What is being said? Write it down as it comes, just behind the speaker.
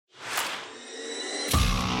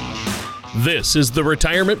This is the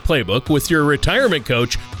Retirement Playbook with your retirement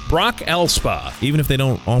coach, Brock Elspa. Even if they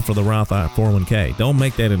don't offer the Roth 401k, don't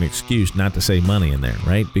make that an excuse not to save money in there,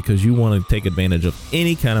 right? Because you want to take advantage of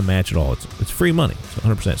any kind of match at all. It's free money, it's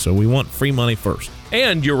 100%. So we want free money first.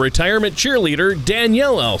 And your retirement cheerleader,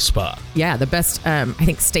 Danielle Elspa. Yeah, the best, I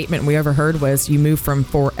think, statement we ever heard was you move from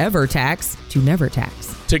forever tax to never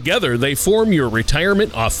tax. Together, they form your retirement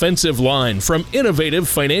offensive line from Innovative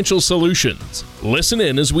Financial Solutions. Listen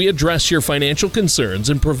in as we address your financial concerns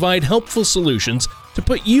and provide helpful solutions to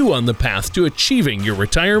put you on the path to achieving your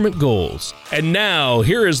retirement goals. And now,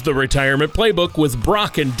 here is the Retirement Playbook with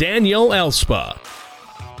Brock and Danielle Elspa.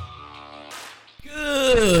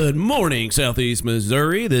 Good morning, Southeast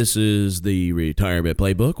Missouri. This is the Retirement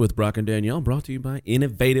Playbook with Brock and Danielle, brought to you by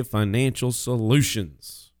Innovative Financial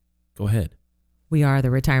Solutions. Go ahead. We are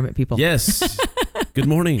the retirement people. Yes. Good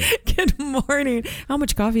morning. Good morning. How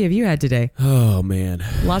much coffee have you had today? Oh, man.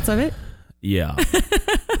 Lots of it? Yeah.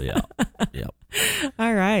 Yeah.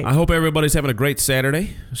 All right. I hope everybody's having a great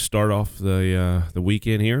Saturday. Start off the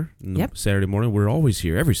weekend here. Yep. Saturday morning. We're always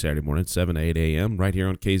here every Saturday morning, 7 to 8 a.m., right here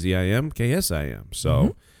on KZIM, KSIM.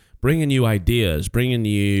 So bringing you ideas, bringing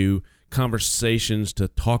you conversations to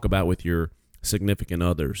talk about with your significant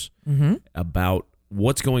others about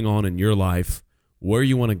what's going on in your life, where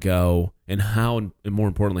you want to go, and how, and more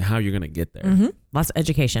importantly, how you're going to get there. Lots of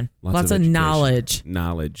education. Lots of education. knowledge.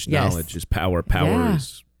 Knowledge. Yes. Knowledge is power. Power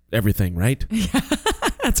is everything, right?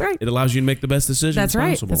 That's right. It allows you to make the best decision That's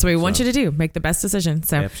right. possible. That's what we want you to do. Make the best decision.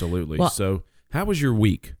 So Absolutely. Well, So how was your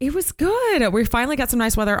week? it was good. We finally got some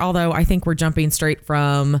nice weather, although I think we're jumping straight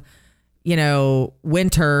from,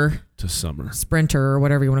 winter To summer. sprinter or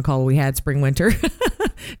whatever you want to call it. We had spring, winter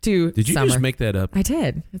to Did you summer. just make that up? I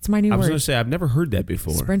did. It's my new I was word. going to say, I've never heard that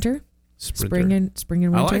before. Sprinter? Sprinter. Spring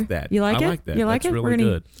and winter. I like that. You like it? I like that. You like That's it? really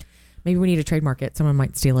good. Maybe we need to trademark it. Someone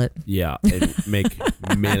might steal it. Yeah, and make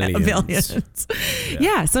millions. Millions.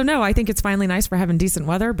 Yeah. So no, I think it's finally nice for having decent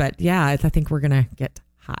weather, but yeah, I think we're going to get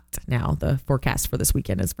hot now. The forecast for this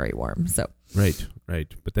weekend is very warm. So Right.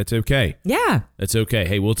 But that's okay. yeah. That's okay.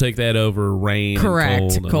 Hey, we'll take that over rain.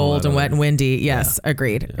 Correct. And Cold and wet and windy. Yes. Yeah.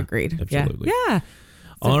 Agreed. Yeah. Agreed. Absolutely. Yeah.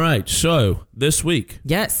 All right. So this week,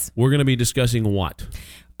 Yes. we're going to be discussing what?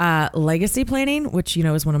 Legacy planning, which,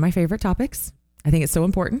 is one of my favorite topics. I think it's so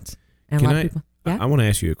important. And a lot of people. Yeah. I want to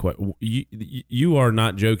ask you a question. You are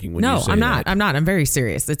not joking when you say No, I'm not. that. I'm not. I'm very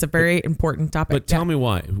serious. It's a very important topic. But tell me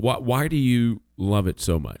why. Why do you love it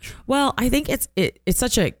so much? Well, I think it's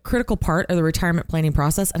such a critical part of the retirement planning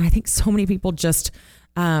process. And I think so many people just,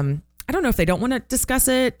 I don't know if they don't want to discuss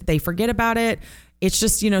it, they forget about it. It's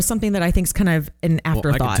just, something that I think is kind of an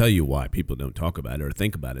afterthought. Well, I can tell you why people don't talk about it or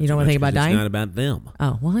think about it. You don't want to think about dying? It's not about them.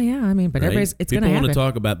 Oh, well, yeah. I mean, but right? it's going to happen. People want to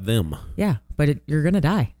talk about them. Yeah, but you're going to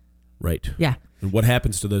die. Right. Yeah. And what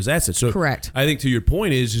happens to those assets? So Correct. I think to your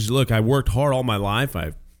point is look, I worked hard all my life.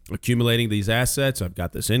 I've accumulating these assets. I've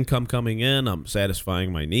got this income coming in. I'm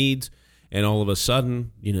satisfying my needs. And all of a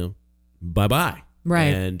sudden, bye-bye. Right.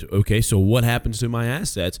 And okay, so what happens to my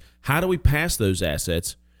assets? How do we pass those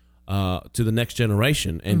assets to the next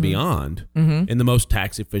generation and beyond in the most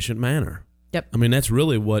tax efficient manner? Yep. I mean, that's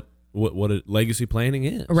really what a legacy planning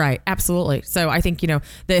is. Right. Absolutely. So I think, the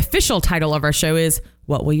official title of our show is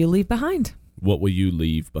What Will You Leave Behind? What will you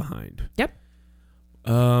leave behind? Yep.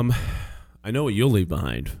 I know what you'll leave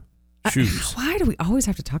behind. Shoes. Why do we always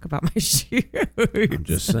have to talk about my shoes? I'm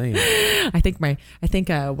just saying. I think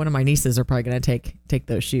one of my nieces are probably going to take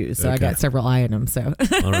those shoes. So I got several eye in them. So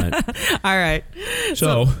All right. all right.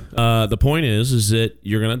 So the point is that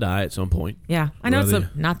you're going to die at some point. Yeah, I know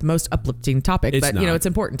it's not the most uplifting topic, but it's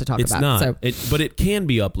important to talk It's about. not. So But it can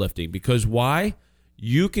be uplifting because why?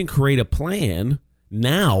 You can create a plan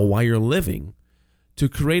now while you're living to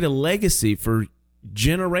create a legacy for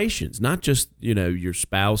generations, not just your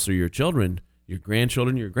spouse or your children, your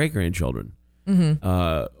grandchildren, your great-grandchildren.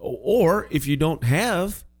 Or if you don't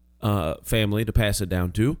have family to pass it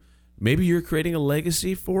down to, maybe you're creating a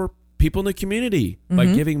legacy for people in the community by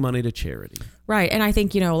giving money to charity. right, and I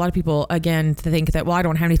think a lot of people again think that I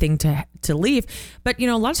don't have anything to leave, but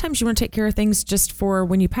a lot of times you want to take care of things just for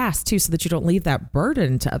when you pass too, so that you don't leave that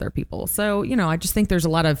burden to other people. So I just think there's a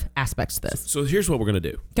lot of aspects to this. So here's what we're going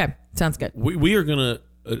to do. Okay, sounds good. We are going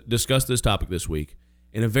to discuss this topic this week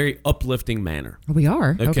in a very uplifting manner. We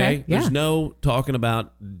are Okay? Yeah. There's no talking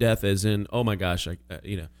about death as in, oh my gosh,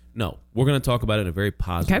 no. We're going to talk about it in a very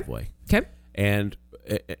positive way. Okay. And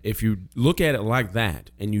if you look at it like that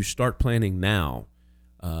and you start planning now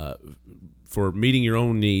for meeting your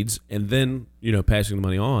own needs and then, passing the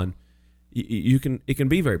money on, it can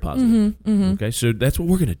be very positive. Okay, so that's what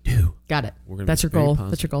we're gonna do. Got it. We're gonna That's be your goal. very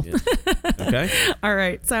That's your goal. positive. Yeah. Okay. All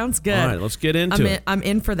right. Sounds good. All right, let's get into it. I'm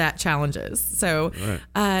in for that challenges. So,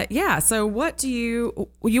 so what do you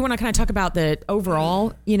want to kind of talk about the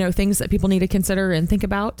overall, things that people need to consider and think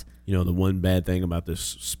about? The one bad thing about this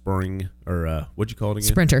spring or what'd you call it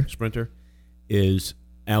again? Sprinter is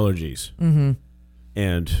allergies. Mm-hmm.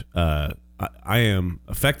 And I am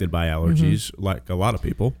affected by allergies like a lot of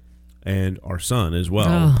people, and our son as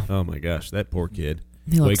well. Oh my gosh, that poor kid.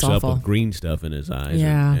 He wakes looks up awful. with green stuff in his eyes.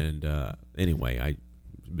 Yeah. And anyway, I've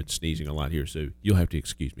been sneezing a lot here, so you'll have to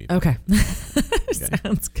excuse me. Okay.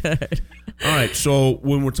 Sounds good. All right. So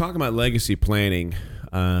when we're talking about legacy planning,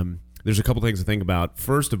 there's a couple things to think about.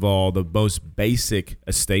 First of all, the most basic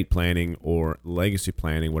estate planning or legacy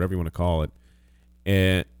planning, whatever you want to call it,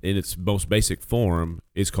 in its most basic form,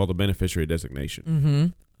 is called a beneficiary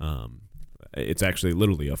designation. Mm-hmm. It's actually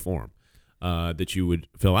literally a form that you would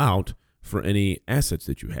fill out for any assets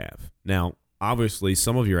that you have. Now, obviously,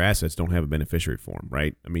 some of your assets don't have a beneficiary form,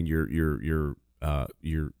 right? I mean, your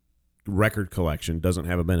record collection doesn't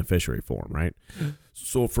have a beneficiary form, right?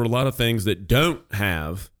 So for a lot of things that don't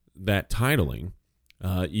have that titling,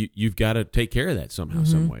 you've got to take care of that somehow,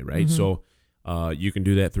 some way, right? Mm-hmm. So you can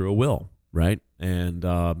do that through a will, right? And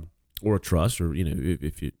or a trust, or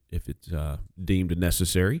if it's deemed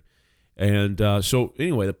necessary. And so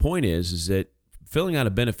anyway, the point is that filling out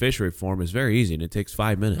a beneficiary form is very easy, and it takes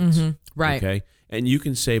 5 minutes. Mm-hmm. Right. Okay. And you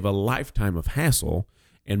can save a lifetime of hassle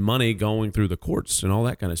and money going through the courts and all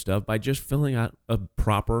that kind of stuff by just filling out a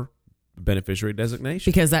proper beneficiary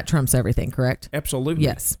designation. Because that trumps everything, correct? Absolutely.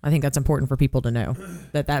 Yes. I think that's important for people to know,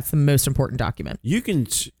 that that's the most important document. You can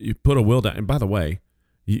put a will down. And by the way,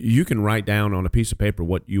 you can write down on a piece of paper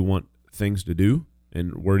what you want things to do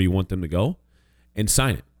and where do you want them to go, and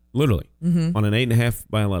sign it. Literally, on an 8.5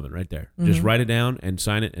 by 11 right there. Mm-hmm. Just write it down and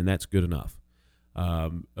sign it, and that's good enough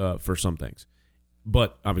for some things.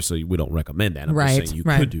 But obviously, we don't recommend that. I'm just saying you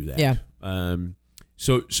could do that. Yeah.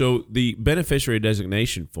 So the beneficiary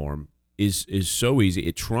designation form is so easy.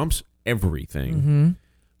 It trumps everything,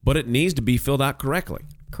 but it needs to be filled out correctly.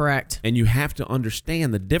 Correct. And you have to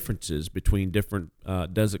understand the differences between different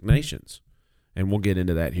designations. And we'll get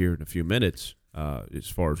into that here in a few minutes as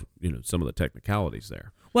far as some of the technicalities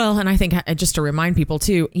there. Well, and I think just to remind people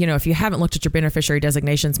too, if you haven't looked at your beneficiary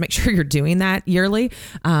designations, make sure you're doing that yearly.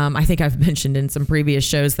 I think I've mentioned in some previous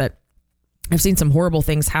shows that I've seen some horrible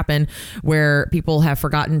things happen where people have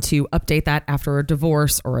forgotten to update that after a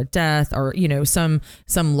divorce or a death or, some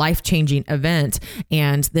life-changing event,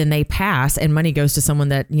 and then they pass and money goes to someone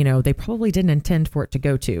that, they probably didn't intend for it to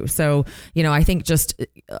go to. So, I think just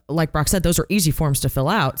like Brock said, those are easy forms to fill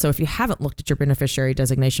out. So if you haven't looked at your beneficiary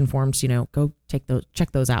designation forms, go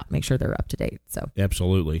check those out, make sure they're up to date. So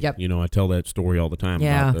absolutely. Yep. I tell that story all the time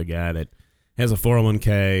about the guy that has a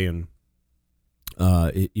 401k and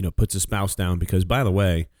puts a spouse down, because, by the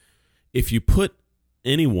way, if you put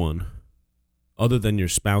anyone other than your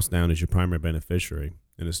spouse down as your primary beneficiary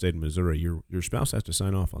in the state of Missouri, your spouse has to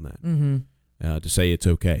sign off on that to say it's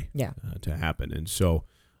okay to happen. And so,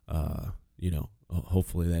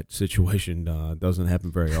 hopefully that situation doesn't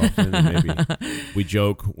happen very often. And maybe we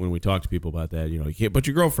joke when we talk to people about that. You can't put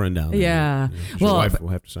your girlfriend down. Yeah. Your wife will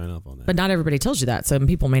have to sign off on that. But not everybody tells you that. Some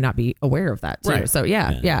people may not be aware of that too. Right. So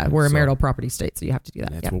we're a marital property state, so you have to do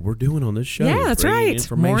that. That's what we're doing on this show. Yeah, that's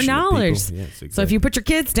right. More knowledge. Yes, exactly. So if you put your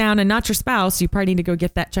kids down and not your spouse, you probably need to go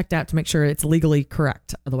get that checked out to make sure it's legally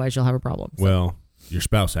correct. Otherwise, you'll have a problem. So. Well, your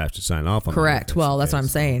spouse has to sign off on correct. that. Well, that's what I'm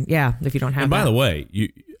saying. Yeah, if you don't have. And by the way,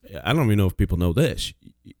 I don't even know if people know this.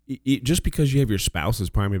 Just because you have your spouse as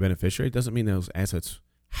primary beneficiary doesn't mean those assets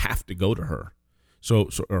have to go to her,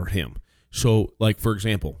 or him. So, like, for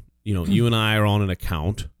example, you and I are on an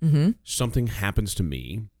account. Mm-hmm. Something happens to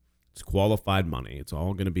me. It's qualified money. It's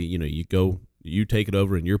all going to be, you take it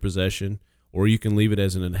over in your possession, or you can leave it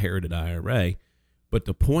as an inherited IRA. But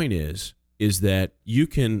the point is that you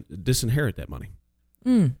can disinherit that money.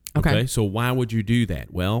 Okay. So why would you do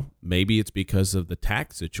that? Well, maybe it's because of the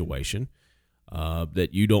tax situation.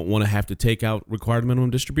 That you don't want to have to take out required minimum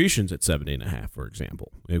distributions at 70.5, for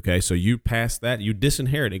example. Okay, so you pass that, you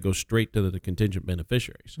disinherit, it goes straight to the contingent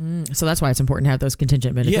beneficiaries. So that's why it's important to have those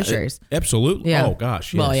contingent beneficiaries. Yeah, absolutely. Yeah. Oh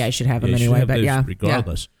gosh. Yes. Well, you should have them anyway, but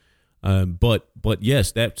regardless. But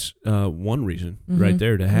yes, that's one reason right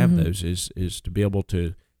there to have those is to be able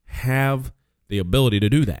to have the ability to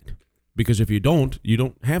do that. Because if you don't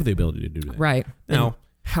have the ability to do that. Right. Now,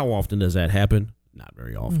 how often does that happen? Not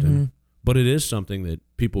very often. Mm-hmm. But it is something that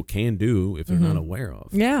people can do if they're not aware of.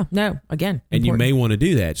 Yeah, no, again. And you may want to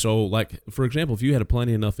do that. So, like, for example, if you had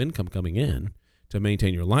plenty enough income coming in to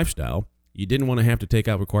maintain your lifestyle, you didn't want to have to take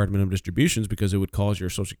out required minimum distributions because it would cause your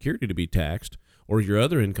Social Security to be taxed or your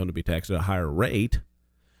other income to be taxed at a higher rate,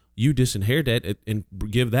 you disinherit that and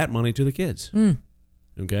give that money to the kids.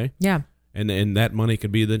 Okay? Yeah. And that money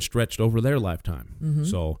could be then stretched over their lifetime.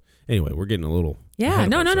 So anyway, we're getting a little Yeah,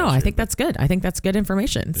 no. I think that's good. I think that's good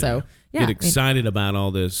information. So yeah, get excited about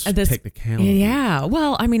all this technicality. Yeah.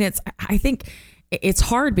 Well, I mean, I think it's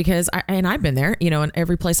hard because I've been there, in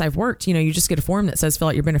every place I've worked, you just get a form that says fill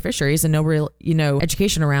out your beneficiaries and no real,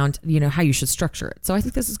 education around, how you should structure it. So I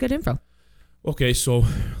think this is good info. Okay. So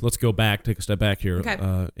let's take a step back here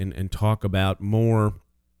and talk about more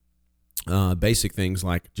basic things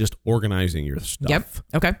like just organizing your stuff. Yep.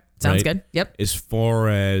 Okay. Sounds good. Yep. As far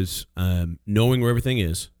as knowing where everything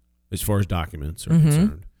is, as far as documents are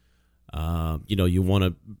concerned. You want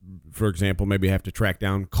to, for example, maybe have to track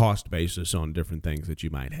down cost basis on different things that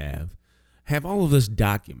you might have. Have all of this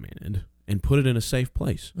documented and put it in a safe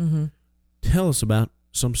place. Tell us about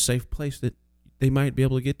some safe place that they might be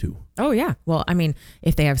able to get to. Oh, yeah. Well, I mean,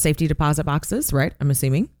 if they have safety deposit boxes, right? I'm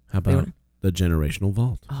assuming. How about the generational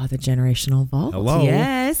vault? Oh, the generational vault. Hello.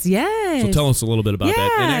 Yes. So tell us a little bit about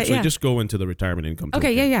that. And actually just go into the retirement income.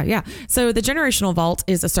 Okay. Yeah. So the generational vault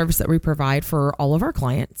is a service that we provide for all of our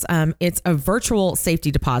clients. It's a virtual safety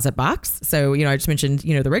deposit box. So, I just mentioned,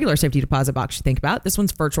 the regular safety deposit box you think about. This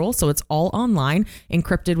one's virtual. So it's all online,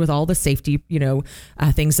 encrypted with all the safety,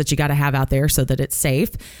 things that you got to have out there so that it's safe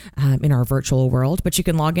in our virtual world. But you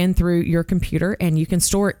can log in through your computer and you can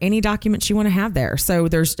store any documents you want to have there. So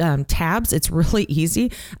there's tabs. It's really easy.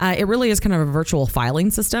 It really is kind of a virtual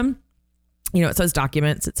filing system. It says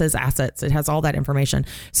documents, it says assets, it has all that information.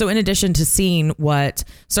 So in addition to seeing what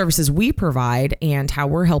services we provide and how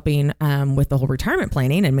we're helping with the whole retirement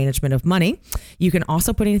planning and management of money, you can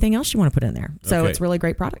also put anything else you want to put in there. So it's a really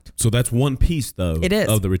great product. So that's one piece, though, it is.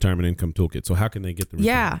 Of the Retirement Income Toolkit. So how can they get the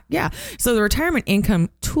retirement? Yeah. So the Retirement Income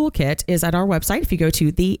Toolkit is at our website. If you go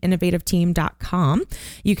to theinnovativeteam.com,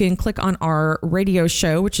 you can click on our radio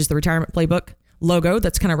show, which is the Retirement Playbook logo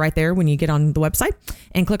that's kind of right there when you get on the website,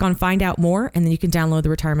 and click on find out more, and then you can download the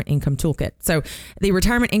Retirement Income Toolkit. So the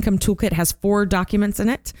Retirement Income Toolkit has 4 documents in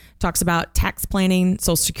it. Talks about tax planning,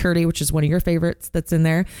 Social Security, which is one of your favorites that's in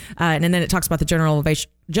there, and then it talks about the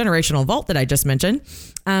generational vault that I just mentioned.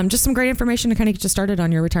 Just some great information to kind of get you started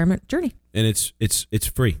on your retirement journey. And it's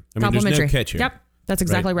free. I mean, there's no catch here. Yep, that's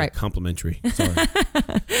exactly right. Complimentary. Sorry.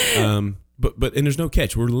 But there's no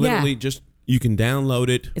catch. We're literally just. You can download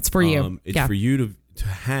it. It's for you. It's for you to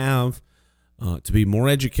have, to be more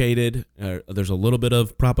educated. There's a little bit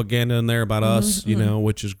of propaganda in there about us,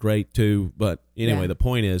 which is great too. But anyway, the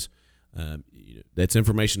point is, that's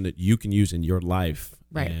information that you can use in your life.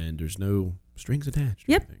 Right. And there's no strings attached.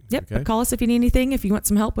 Yep. Okay? But call us if you need anything, if you want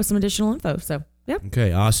some help with some additional info. So, yep.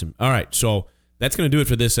 Okay, awesome. All right, so that's going to do it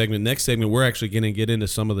for this segment. Next segment, we're actually going to get into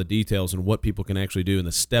some of the details and what people can actually do and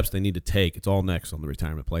the steps they need to take. It's all next on the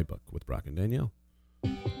Retirement Playbook with Brock and Danielle.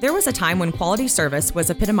 There was a time when quality service was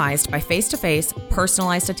epitomized by face-to-face,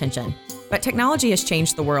 personalized attention. But technology has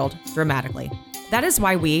changed the world dramatically. That is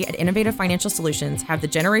why we at Innovative Financial Solutions have the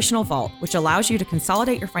Generational Vault, which allows you to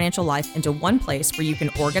consolidate your financial life into one place where you can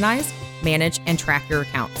organize, manage, and track your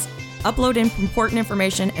accounts. Upload important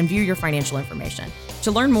information and view your financial information. To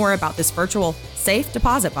learn more about this virtual safe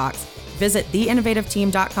deposit box, visit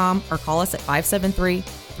theinnovativeteam.com or call us at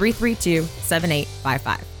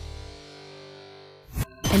 573-332-7855.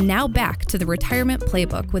 And now back to the Retirement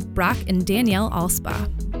Playbook with Brock and Danielle Alspa.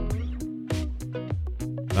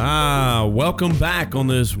 Welcome back on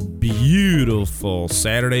this beautiful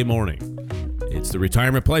Saturday morning. It's the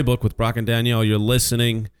Retirement Playbook with Brock and Danielle. You're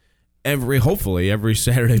listening hopefully every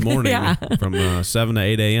Saturday morning from 7 to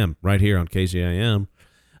 8 a.m. right here on KZIM.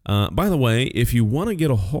 By the way, if you want to get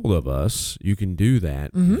a hold of us, you can do that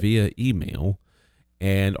via email.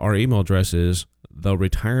 And our email address is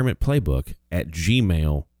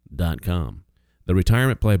theretirementplaybook@gmail.com.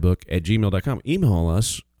 Theretirementplaybook@gmail.com. Email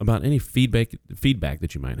us about any feedback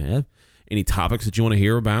that you might have, any topics that you want to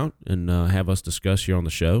hear about, and have us discuss here on the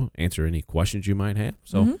show, answer any questions you might have.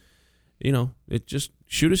 So, just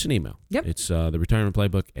shoot us an email. Yep. It's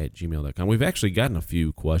theretirementplaybook@gmail.com. We've actually gotten a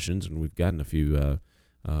few questions, and we've gotten a few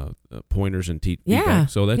pointers and feedback.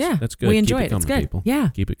 So that's good. We enjoy Keep it coming, It's good. people. Yeah.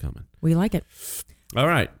 Keep it coming. We like it. All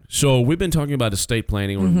right. So we've been talking about estate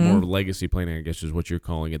planning, or more legacy planning, I guess is what you're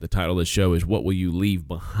calling it. The title of the show is What Will You Leave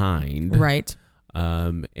Behind? Right.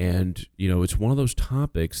 And, it's one of those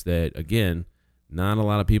topics that, again, not a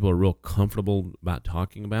lot of people are real comfortable about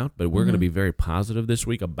talking about, but we're going to be very positive this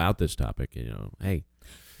week about this topic. Hey.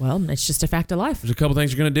 Well, it's just a fact of life. There's a couple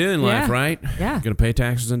things you're going to do in life, Yeah. right? Yeah. You're going to pay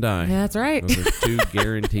taxes and die. Yeah, that's right. Those are two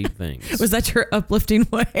guaranteed things. Was that your uplifting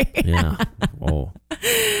way? Yeah. Oh,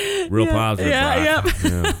 real positive. Yeah, Brock.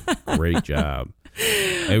 Yeah. Great job.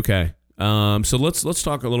 Okay. So let's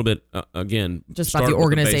talk a little bit again. Just about start the with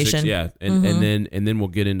organization. basics, and then we'll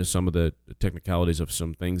get into some of the technicalities of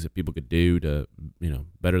some things that people could do to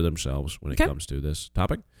better themselves when it comes to this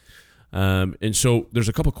topic. And so there's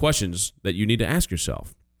a couple questions that you need to ask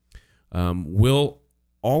yourself. Will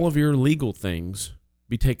all of your legal things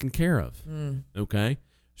be taken care of? Okay.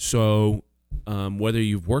 So whether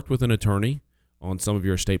you've worked with an attorney on some of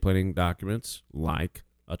your estate planning documents, like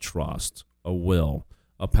a trust, a will,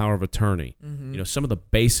 a power of attorney, some of the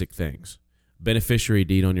basic things, beneficiary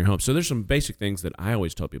deed on your home. So there's some basic things that I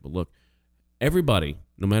always tell people, look, everybody,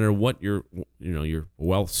 no matter what your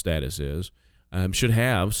wealth status is, should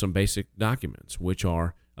have some basic documents, which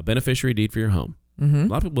are a beneficiary deed for your home. A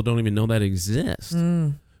lot of people don't even know that exists.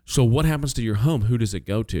 So what happens to your home? Who does it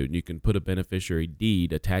go to? And you can put a beneficiary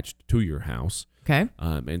deed attached to your house. Okay.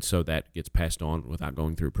 And so that gets passed on without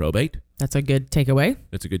going through probate. That's a good takeaway.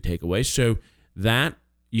 That's a good takeaway. So that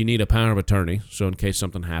you need a power of attorney. So in case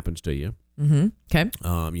something happens to you, Okay.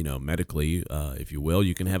 medically, if you will,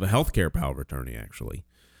 you can have a healthcare power of attorney actually.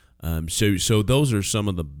 So those are some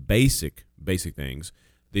of the basic things.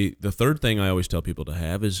 The third thing I always tell people to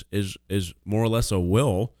have is more or less a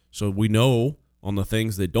will. So we know on the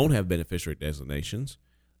things that don't have beneficiary designations,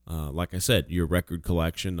 like I said, your record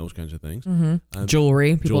collection, those kinds of things.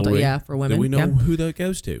 Jewelry. People Jewelry, do, for women. that we know Yeah. who that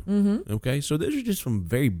goes to. Okay, so those are just some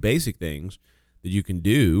very basic things that you can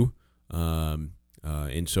do.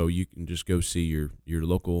 And so you can just go see your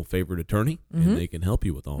local favorite attorney, and they can help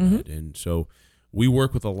you with all that. And so we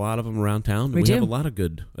work with a lot of them around town. We do. have a lot of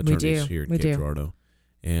good attorneys here in We Cape do. Girardeau,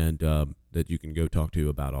 and that you can go talk to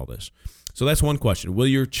about all this. So that's one question. Will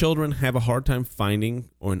your children have a hard time finding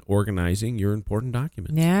or organizing your important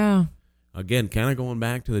documents? Yeah. Again, kind of going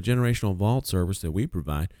back to the generational vault service that we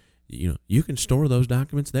provide, you can store those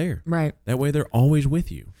documents there. Right. That way they're always with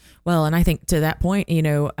you. Well, and I think to that point,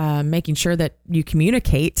 making sure that you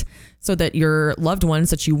communicate so that your loved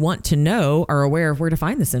ones that you want to know are aware of where to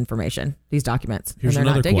find this information, these documents, Here's and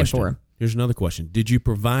they're another not digging question. for them. Here's another question. Did you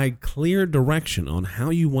provide clear direction on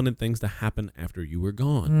how you wanted things to happen after you were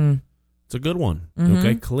gone? It's a good one.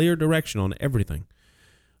 Okay, clear direction on everything.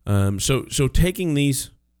 So taking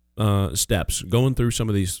these steps, going through some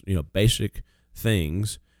of these basic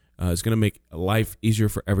things, is going to make life easier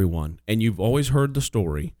for everyone. And you've always heard the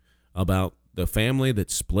story about the family that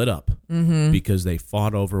split up because they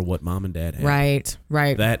fought over what mom and dad had.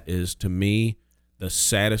 Right. That is, to me, the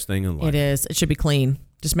saddest thing in life. It is. It should be clean.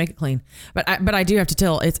 Just make it clean. But I do have to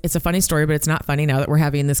tell, it's a funny story, but it's not funny now that we're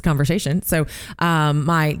having this conversation. So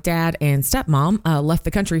my dad and stepmom left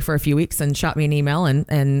the country for a few weeks and shot me an email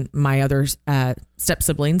and my other step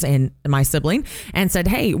siblings and my sibling and said,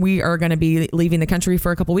 hey, we are going to be leaving the country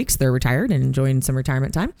for a couple weeks. They're retired and enjoying some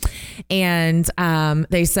retirement time. And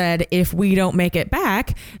they said, if we don't make it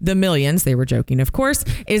back, the millions, they were joking, of course,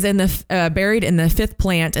 is in the buried in the fifth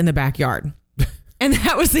plant in the backyard. And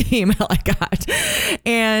that was the email I got.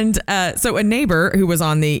 And so a neighbor who was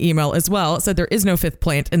on the email as well said there is no fifth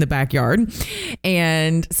plant in the backyard.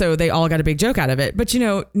 And so they all got a big joke out of it. But,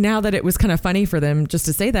 now that it was kind of funny for them just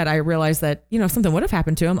to say that, I realized that, if something would have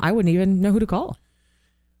happened to them, I wouldn't even know who to call.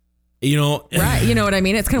 Right. You know what I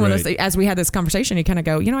mean? It's kind of one of those, as we had this conversation, you kind of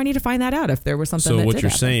go, I need to find that out if there was something So that what did you're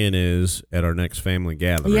happen. saying is, at our next family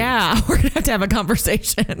gathering, Yeah, we're going to have a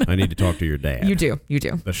conversation. I need to talk to your dad. You do.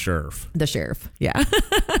 The sheriff. The sheriff. Yeah.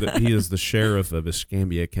 He is the sheriff of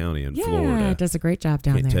Escambia County in Florida. Yeah, does a great job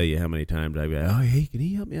down Can't there. tell you how many times I've go, hey, can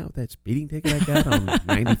he help me out with that speeding ticket I got on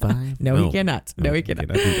 95? No, he cannot. No, he cannot.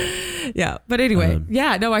 do that. Yeah. But anyway,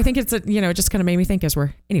 no, I think it's, it just kind of made me think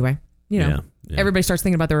Yeah. everybody starts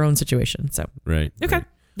thinking about their own situation. So, Right. okay. Right.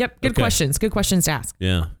 Yep. Good questions. Good questions to ask.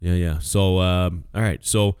 Yeah. So, all right.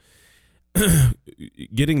 So,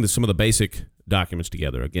 getting some of the basic documents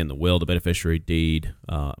together. Again, the will, the beneficiary deed,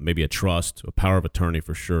 maybe a trust, a power of attorney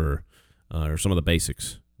for sure, are some of the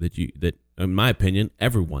basics that in my opinion,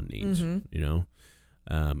 everyone needs.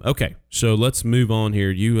 Okay. So let's move on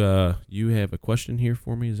here. You have a question here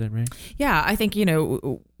for me. Is that right? Yeah. I think,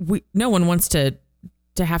 no one wants to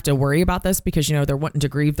have to worry about this because, they're wanting to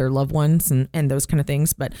grieve their loved ones and those kind of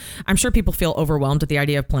things. But I'm sure people feel overwhelmed at the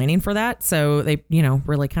idea of planning for that. So they,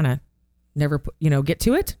 really kind of never, get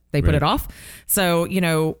to it. They put it off. So,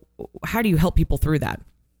 how do you help people through that?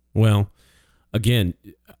 Well, again,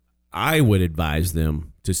 I would advise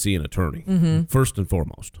them to see an attorney first and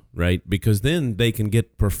foremost, right? Because then they can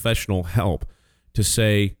get professional help to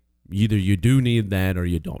say, either you do need that or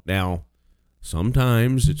you don't. Now,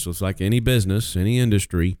 sometimes it's just like any business, any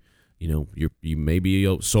industry. You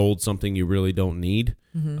maybe sold something you really don't need.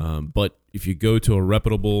 But if you go to a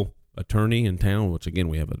reputable attorney in town, which again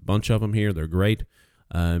we have a bunch of them here, they're great.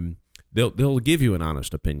 They'll give you an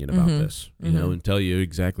honest opinion about this, and tell you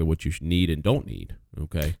exactly what you need and don't need.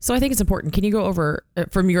 Okay. So I think it's important. Can you go over,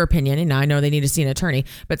 from your opinion, and I know they need to see an attorney,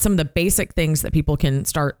 but some of the basic things that people can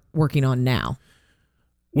start working on now?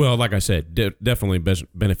 Well, like I said, definitely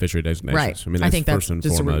beneficiary designations. Right. I mean, that's first and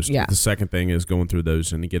foremost. Yeah. The second thing is going through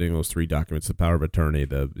those and getting those 3 documents: the power of attorney,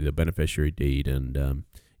 the beneficiary deed, and a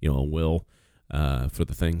will for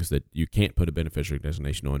the things that you can't put a beneficiary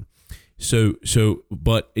designation on.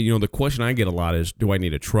 But the question I get a lot is, do I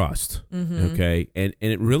need a trust? Okay, and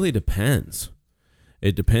it really depends.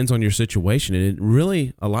 It depends on your situation, and it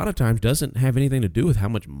really a lot of times doesn't have anything to do with how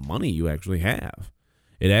much money you actually have.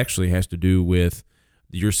 It actually has to do with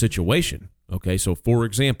your situation. Okay, so for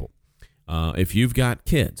example, if you've got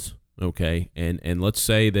kids, okay, and let's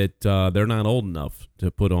say that they're not old enough to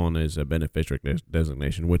put on as a beneficiary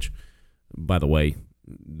designation, which, by the way,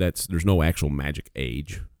 there's no actual magic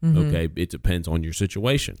age. Okay, it depends on your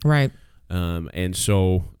situation, right? And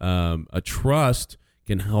so a trust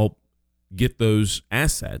can help get those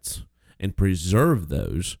assets and preserve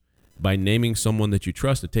those by naming someone that you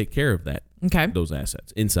trust to take care of those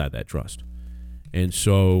assets inside that trust. And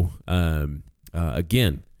so,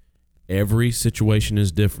 again, every situation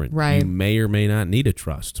is different. Right. You may or may not need a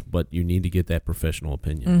trust, but you need to get that professional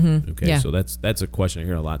opinion. Okay. Yeah. So that's a question I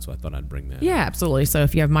hear a lot. So I thought I'd bring that. Yeah, absolutely. So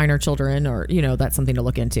if you have minor children, or that's something to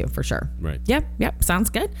look into for sure. Right. Yep. Sounds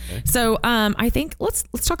good. Okay. So I think let's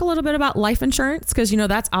talk a little bit about life insurance, because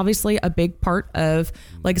that's obviously a big part of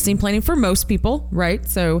legacy planning for most people, right?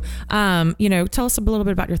 So tell us a little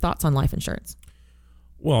bit about your thoughts on life insurance.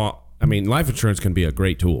 Well, I mean, life insurance can be a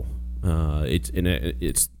great tool.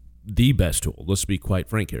 It's the best tool. Let's be quite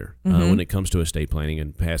frank here when it comes to estate planning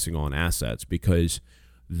and passing on assets, because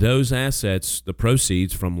those assets, the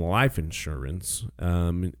proceeds from life insurance,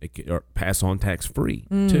 pass on tax free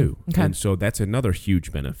too. Okay. And so that's another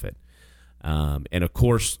huge benefit. And of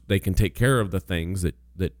course, they can take care of the things that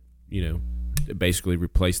basically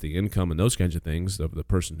replace the income and those kinds of things of the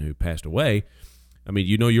person who passed away. I mean,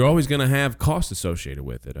 you're always going to have costs associated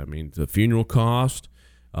with it. I mean, the funeral cost,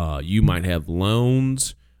 you might have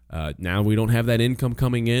loans. Now we don't have that income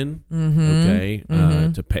coming in,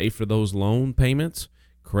 to pay for those loan payments,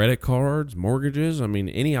 credit cards, mortgages. I mean,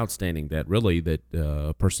 any outstanding debt really that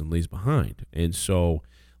a person leaves behind. And so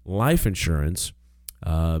life insurance,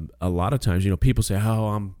 a lot of times, people say, oh,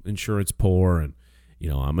 I'm insurance poor and,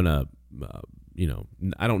 I'm going to,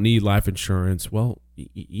 I don't need life insurance. Well,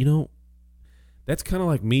 that's kind of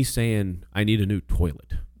like me saying I need a new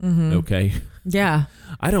toilet. Okay. Yeah.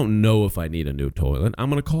 I don't know if I need a new toilet. I'm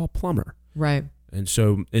going to call a plumber. Right. And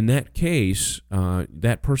so in that case,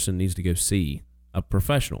 that person needs to go see a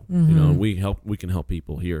professional. We can help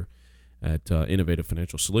people here at Innovative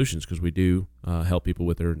Financial Solutions, because we do help people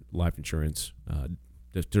with their life insurance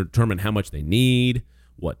to determine how much they need,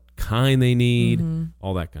 what kind they need,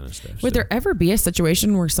 all that kind of stuff. Would there ever be a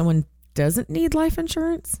situation where someone doesn't need life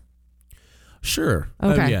insurance? Sure.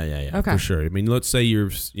 Okay. Yeah. Okay. For sure. I mean, let's say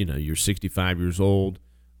you're 65 years old,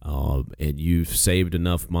 and you've saved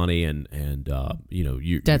enough money, and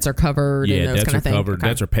your dets are covered. Yeah, and those debts kind are of thing. covered. Okay.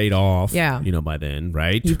 Debts are paid off. Yeah. By then,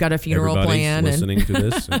 right? You've got a funeral Everybody's plan. listening to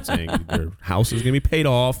this and saying their house is going to be paid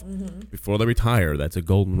off before they retire. That's a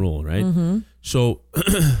golden rule, right? So,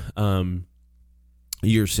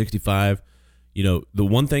 you're 65. The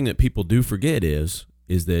one thing that people do forget is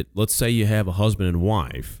that, let's say you have a husband and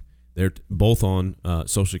wife. They're both on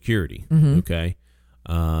Social Security, okay?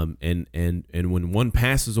 And when one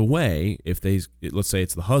passes away, let's say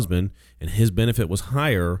it's the husband and his benefit was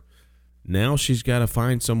higher, now she's got to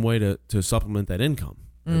find some way to supplement that income,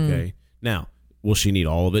 okay? Now, will she need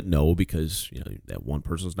all of it? No, because that one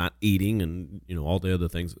person's not eating and all the other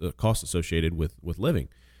things, costs associated with living.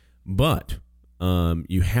 But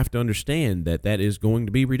you have to understand that is going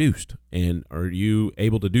to be reduced, and are you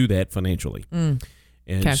able to do that financially?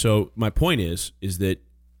 And so my point is that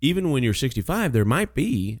even when you're 65, there might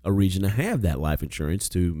be a reason to have that life insurance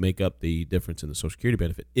to make up the difference in the Social Security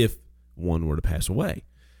benefit if one were to pass away.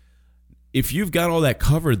 If you've got all that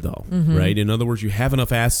covered, though, right? In other words, you have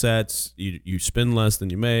enough assets, you spend less than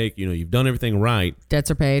you make, you've done everything right.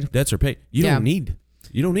 Debts are paid. You don't need it.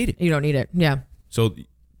 You don't need it. Yeah. So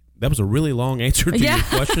that was a really long answer to your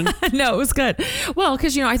question. No, it was good. Well,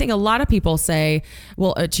 because, I think a lot of people say,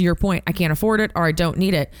 well, to your point, I can't afford it or I don't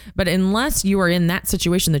need it. But unless you are in that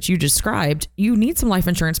situation that you described, you need some life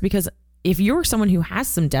insurance, because if you're someone who has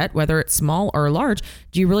some debt, whether it's small or large,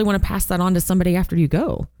 do you really want to pass that on to somebody after you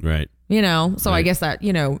go? Right. So I guess that,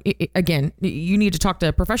 again, you need to talk to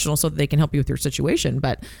a professional so that they can help you with your situation.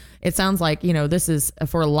 But it sounds like, this is,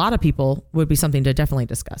 for a lot of people, would be something to definitely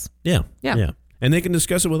discuss. Yeah. Yeah. And they can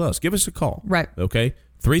discuss it with us. Give us a call. Right. Okay.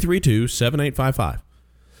 332-7855.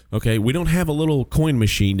 Okay. We don't have a little coin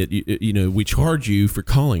machine that, we charge you for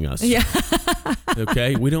calling us. Yeah.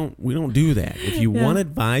 Okay. We don't do that. If you want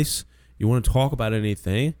advice, you want to talk about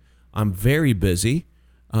anything, I'm very busy,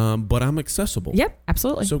 but I'm accessible. Yep.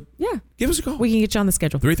 Absolutely. So give us a call. We can get you on the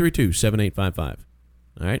schedule. 332-7855. All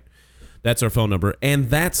right. That's our phone number. And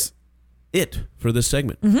that's it for this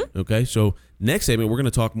segment. Mm-hmm. Okay. So next segment, we're going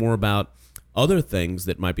to talk more about other things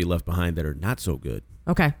that might be left behind that are not so good.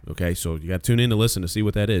 Okay. Okay. So you got to tune in to listen to see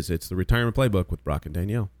what that is. It's the Retirement Playbook with Brock and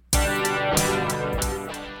Danielle.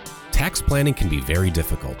 Tax planning can be very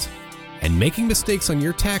difficult, and making mistakes on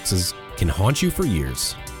your taxes can haunt you for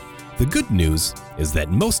years. The good news is that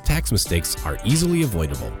most tax mistakes are easily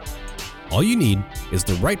avoidable. All you need is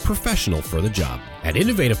the right professional for the job. At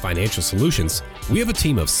Innovative Financial Solutions, we have a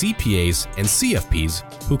team of CPAs and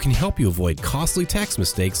CFPs who can help you avoid costly tax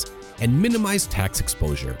mistakes and minimize tax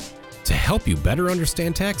exposure. To help you better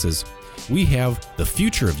understand taxes, we have The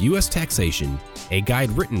Future of U.S. Taxation, a guide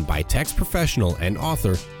written by tax professional and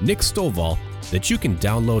author Nick Stovall that you can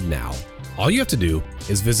download now. All you have to do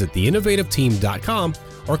is visit theinnovativeteam.com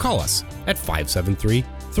or call us at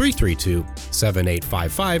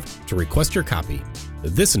 573-332-7855 to request your copy.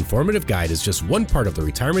 This informative guide is just one part of the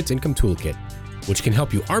Retirement Income Toolkit, which can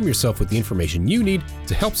help you arm yourself with the information you need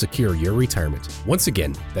to help secure your retirement. Once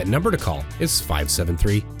again, that number to call is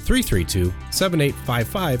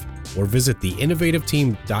 573-332-7855 or visit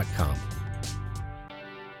theinnovativeteam.com.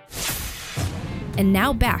 And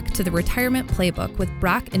now back to the Retirement Playbook with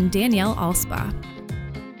Brock and Danielle Alspa.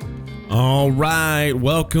 All right.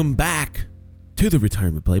 Welcome back to the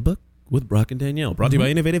Retirement Playbook with Brock and Danielle, brought to you by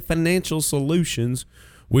Innovative Financial Solutions.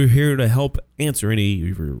 We're here to help answer any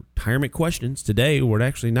of your retirement questions. Today, we're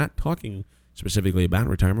actually not talking specifically about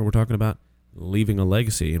retirement. We're talking about leaving a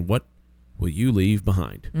legacy and what will you leave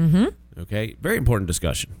behind. Mm-hmm. Okay? Very important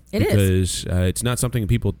discussion. It is. Because it's not something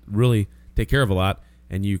people really take care of a lot,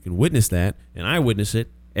 and you can witness that, and I witness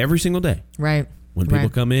it every single day. Right. When people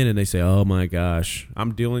come in and they say, oh my gosh,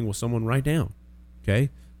 I'm dealing with someone right now, okay,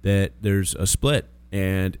 that there's a split,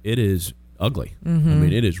 and it is ugly. Mm-hmm. I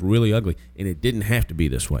mean, it is really ugly, and it didn't have to be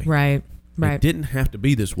this way. Right. It didn't have to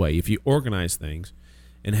be this way if you organize things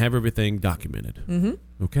and have everything documented. Mm-hmm.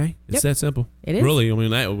 Okay? It's that simple. It is. Really, I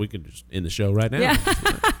mean, we could just end the show right now. Yeah.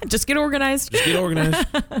 Just get organized.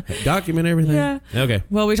 Document everything. Yeah. Okay.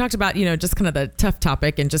 Well, we talked about, just kind of the tough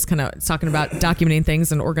topic and just kind of talking about documenting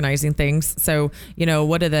things and organizing things. So,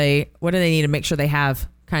 what do they need to make sure they have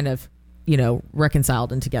kind of,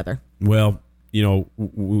 reconciled and together? Well,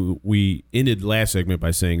 we ended last segment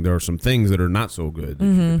by saying there are some things that are not so good that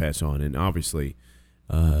you can pass on. And obviously,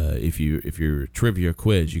 if you're a trivia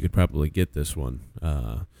quiz, you could probably get this one,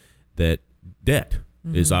 that debt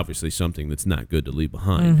is obviously something that's not good to leave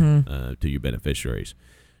behind to your beneficiaries.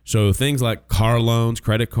 So things like car loans,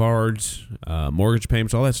 credit cards, mortgage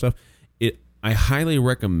payments, all that stuff, I highly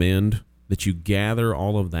recommend that you gather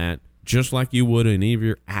all of that just like you would any of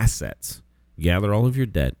your assets. Gather all of your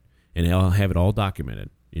debt and have it all documented.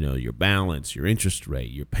 Your balance, your interest rate,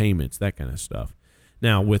 your payments, that kind of stuff.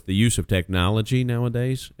 Now, with the use of technology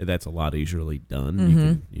nowadays, that's a lot easily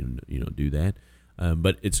done. You can do that.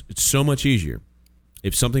 But it's so much easier.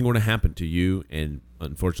 If something were to happen to you, and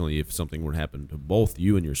unfortunately if something were to happen to both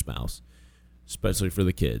you and your spouse, especially for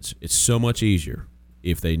the kids, it's so much easier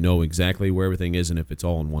if they know exactly where everything is and if it's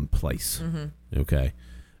all in one place. Okay?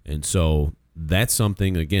 And so that's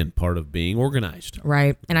something, again, part of being organized.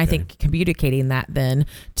 Right. And I think communicating that then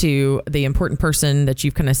to the important person that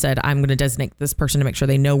you've kind of said, I'm going to designate this person to make sure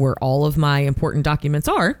they know where all of my important documents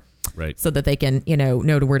are. Right. So that they can, know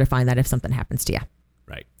where to find that if something happens to you.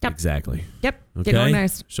 Right. Yep. Exactly. Yep. Okay. Get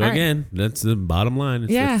organized. So All again, that's the bottom line.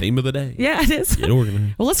 It's the theme of the day. Yeah, it is. Get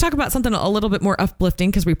organized. Well, let's talk about something a little bit more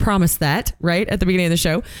uplifting because we promised that right at the beginning of the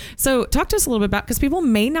show. So talk to us a little bit about, because people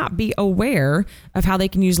may not be aware of how they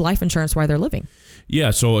can use life insurance while they're living.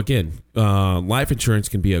 Yeah. So again, life insurance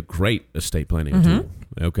can be a great estate planning tool.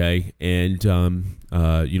 Okay. And,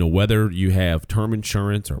 whether you have term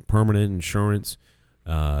insurance or permanent insurance,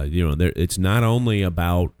 it's not only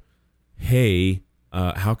about, hey,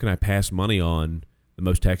 how can I pass money on the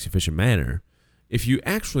most tax efficient manner? If you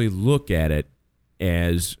actually look at it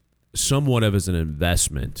as somewhat of as an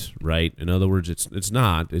investment, right? In other words, it's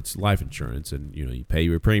life insurance, and you pay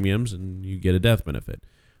your premiums and you get a death benefit.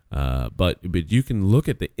 But you can look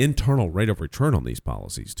at the internal rate of return on these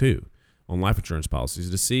policies too, on life insurance policies,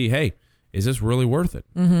 to see, hey, is this really worth it?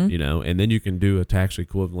 You know, and then you can do a tax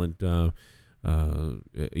equivalent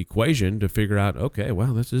equation to figure out, okay,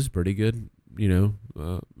 well, this is pretty good. You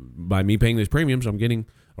know, by me paying these premiums, I'm getting,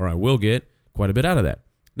 or I will get, quite a bit out of that.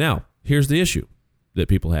 Now, here's the issue that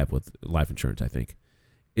people have with life insurance, I think,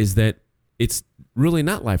 is that it's really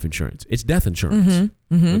not life insurance. It's death insurance.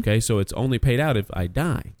 Okay, so it's only paid out if I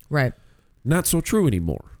die. Right. Not so true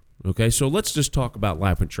anymore. Okay, so let's just talk about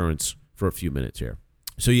life insurance for a few minutes here.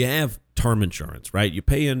 So you have term insurance, right? You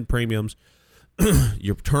pay in premiums.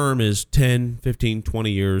 Your term is 10, 15,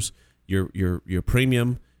 20 years. Your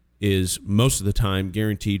premium is most of the time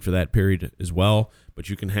guaranteed for that period as well, but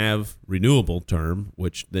you can have renewable term,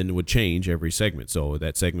 which then would change every segment. So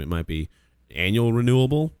that segment might be annual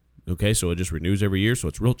renewable. Okay, so it just renews every year. So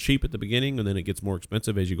it's real cheap at the beginning, and then it gets more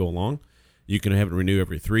expensive as you go along. You can have it renew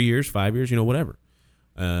every 3 years, 5 years, you know, whatever.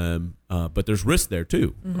 But there's risk there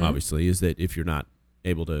too, obviously, is that if you're not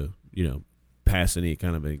able to, you know, pass any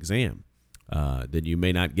kind of an exam, then you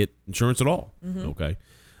may not get insurance at all. Okay.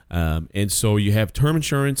 And so you have term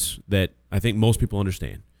insurance that I think most people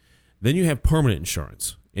understand. Then you have permanent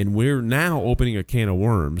insurance. And we're now opening a can of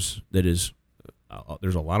worms that is,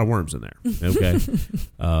 there's a lot of worms in there. Okay.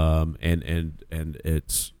 And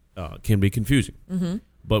it's, can be confusing.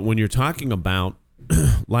 But when you're talking about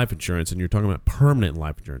life insurance and you're talking about permanent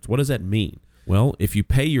life insurance, what does that mean? Well, if you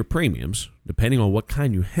pay your premiums, depending on what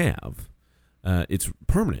kind you have, it's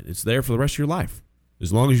permanent. It's there for the rest of your life,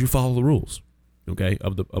 as long as you follow the rules, okay,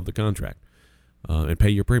 of the contract, and pay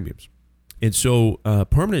your premiums. And so,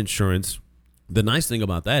 permanent insurance, the nice thing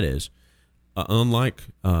about that is, unlike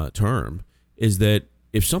term, is that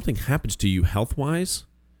if something happens to you health-wise,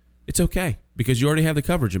 it's okay because you already have the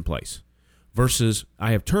coverage in place. Versus,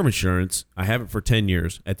 I have term insurance, I have it for 10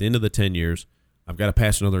 years. At the end of the 10 years, I've got to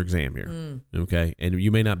pass another exam here, okay? And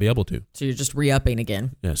you may not be able to. So you're just re-upping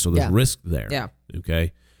again. Yeah, so there's risk there,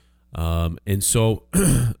 okay? And so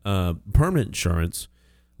permanent insurance,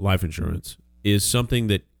 life insurance, is something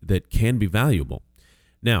that can be valuable.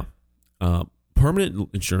 Now, permanent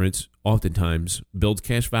insurance oftentimes builds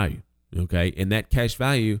cash value, okay? And that cash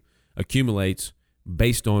value accumulates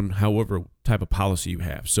based on however type of policy you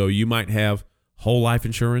have. So you might have whole life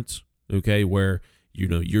insurance, okay, where you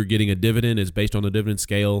know you're getting a dividend. It's based on the dividend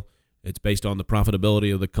scale. It's based on the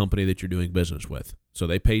profitability of the company that you're doing business with. So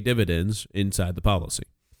they pay dividends inside the policy.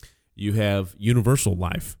 You have universal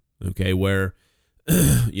life, okay, where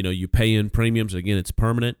you know you pay in premiums. Again, it's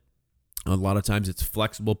permanent. A lot of times it's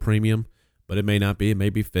flexible premium, but it may not be. It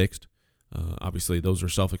may be fixed. Obviously, those are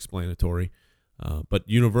self-explanatory. But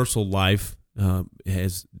universal life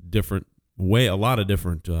has a lot of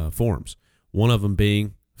different forms. One of them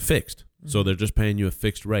being fixed. So they're just paying you a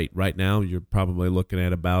fixed rate. Right now, you're probably looking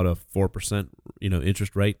at about a 4%, you know,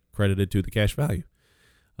 interest rate credited to the cash value.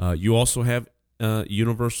 You also have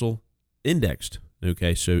universal indexed.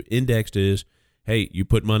 Okay, so indexed is, hey, you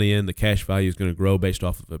put money in, the cash value is going to grow based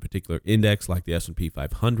off of a particular index, like the S&P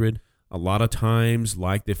 500. A lot of times,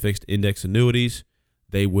 like the fixed index annuities,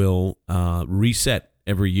 they will reset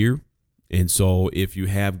every year. And so if you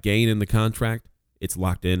have gain in the contract, it's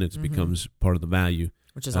locked in. It becomes part of the value,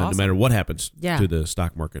 which is awesome. No matter what happens to the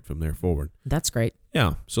stock market from there forward. That's great.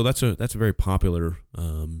 Yeah. So that's a very popular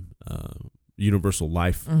universal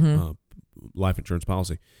life life insurance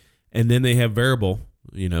policy. And then they have variable,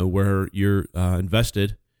 you know, where you're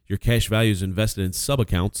invested, your cash value is invested in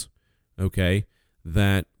sub-accounts, okay,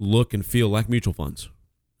 that look and feel like mutual funds,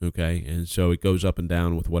 okay? And so it goes up and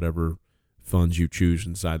down with whatever funds you choose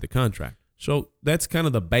inside the contract. So that's kind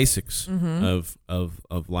of the basics of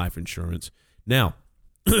life insurance. Now,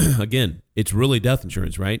 again, it's really death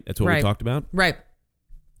insurance, right? That's what we talked about? Right.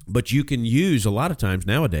 But you can use, a lot of times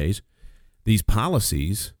nowadays, these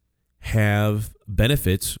policies have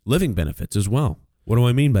benefits, living benefits as well. What do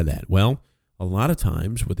I mean by that? Well, a lot of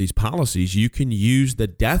times with these policies, you can use the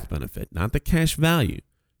death benefit, not the cash value.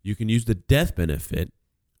 You can use the death benefit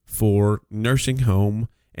for nursing home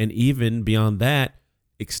and even beyond that,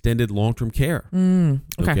 extended long-term care.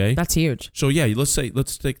 Okay, that's huge. So yeah, let's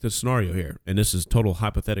take the scenario here, and this is total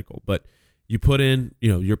hypothetical, but you put in,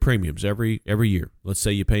 you know, your premiums every year. Let's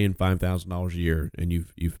say you pay in $5,000 a year, and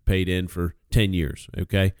you've paid in for 10 years,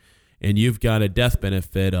 okay, and you've got a death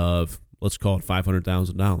benefit of, let's call it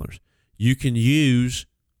 $500,000. You can use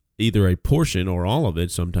either a portion or all of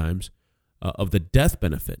it sometimes of the death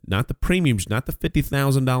benefit, not the premiums, not the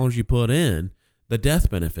 $50,000 you put in. The death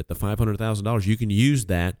benefit, the $500,000, you can use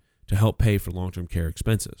that to help pay for long-term care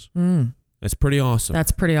expenses. That's pretty awesome.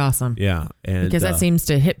 That's pretty awesome. Yeah. And, because that seems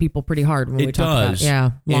to hit people pretty hard when we talk does.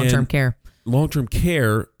 about long-term And care. Long-term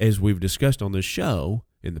care, as we've discussed on this show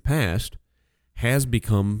in the past, has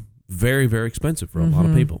become very, very expensive for a lot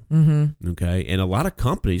of people. Mm-hmm. Okay. And a lot of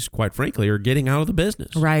companies, quite frankly, are getting out of the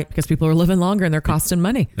business. Right. Because people are living longer and they're costing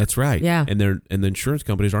money. That's right. Yeah. And the insurance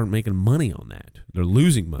companies aren't making money on that. They're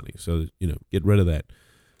losing money. So, get rid of that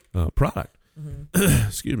product. Mm-hmm.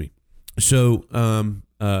 Excuse me. So,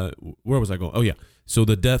 where was I going? Oh, yeah. So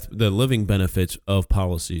the living benefits of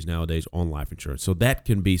policies nowadays on life insurance. So that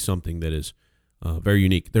can be something that is very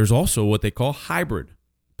unique. There's also what they call hybrid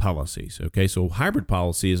policies. Okay. So hybrid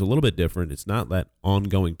policy is a little bit different. It's not that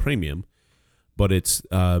ongoing premium, but it's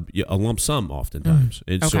a lump sum oftentimes.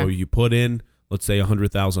 And so you put in, let's say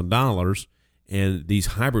 $100,000, and these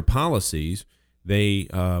hybrid policies, they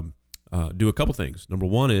do a couple things. Number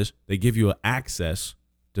one is they give you access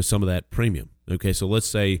to some of that premium. Okay. So let's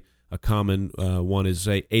say a common one is,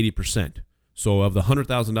 say, 80%. So of the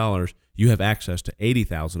 $100,000, you have access to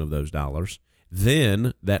 $80,000 of those dollars.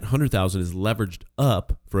 Then that $100,000 is leveraged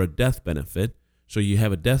up for a death benefit. So you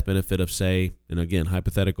have a death benefit of, say, and again,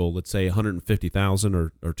 hypothetical, let's say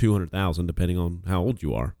 $150,000 or $200,000, depending on how old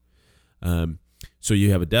you are. So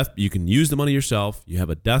you have a death. You can use the money yourself. You have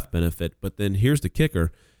a death benefit. But then here's the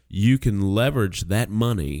kicker: you can leverage that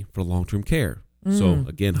money for long-term care. So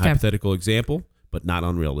again, hypothetical example, but not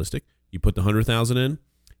unrealistic. You put the $100,000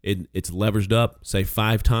 in. It's leveraged up, say,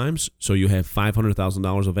 5 times. So you have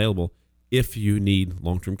 $500,000 available if you need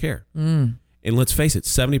long-term care. And let's face it,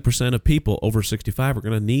 70% of people over 65 are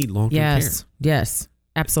going to need long-term care. Yes,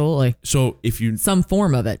 absolutely. So if you... Some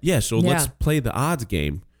form of it. Let's play the odds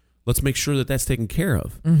game. Let's make sure that that's taken care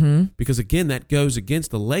of. Mm-hmm. Because, again, that goes against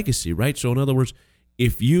the legacy, right? So, in other words,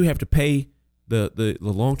 if you have to pay the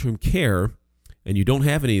long-term care and you don't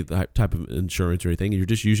have any type of insurance or anything, and you're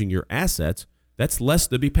just using your assets, that's less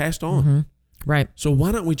to be passed on. Mm-hmm. Right. So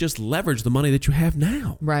why don't we just leverage the money that you have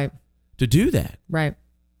now? Right. To do that. Right.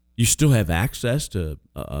 You still have access to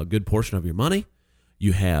a good portion of your money.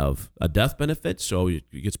 You have a death benefit, so it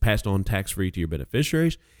gets passed on tax-free to your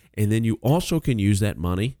beneficiaries. And then you also can use that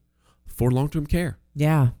money for long-term care.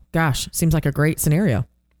 Yeah. Gosh, seems like a great scenario.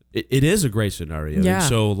 It is a great scenario. Yeah. And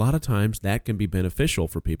so a lot of times that can be beneficial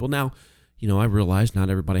for people. Now, I realize not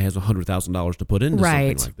everybody has $100,000 to put into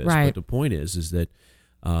something like this. Right. But the point is that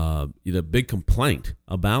the big complaint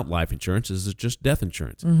about life insurance is just death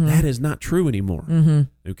insurance. Mm-hmm. That is not true anymore.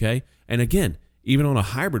 Mm-hmm. Okay? And again, even on a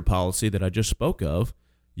hybrid policy that I just spoke of,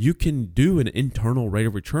 you can do an internal rate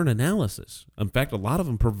of return analysis. In fact, a lot of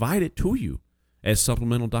them provide it to you as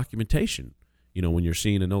supplemental documentation, when you're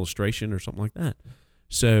seeing an illustration or something like that.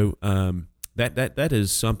 So that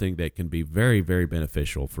is something that can be very, very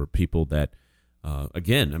beneficial for people that,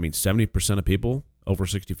 again, 70% of people over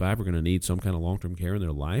 65 are going to need some kind of long-term care in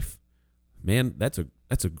their life. Man, that's a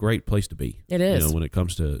great place to be. It is. When it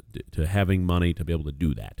comes to having money to be able to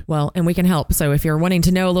do that. Well, and we can help. So if you're wanting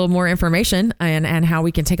to know a little more information and how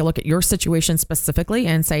we can take a look at your situation specifically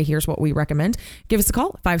and say, here's what we recommend, give us a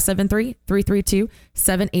call,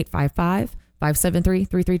 573-332-7855.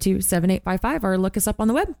 573-332-7855, or look us up on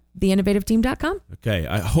the web, theinnovativeteam.com. Okay,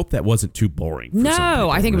 I hope that wasn't too boring.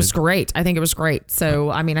 No, I think it was great. I think it was great.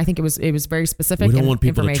 So, I think it was very specific. We don't want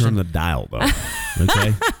people to turn the dial, though.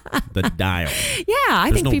 Okay, the dial. Yeah,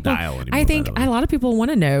 I think no people. Dial anymore, I think a lot of people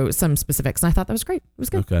want to know some specifics, and I thought that was great. It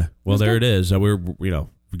was good. Okay, well there it is. We're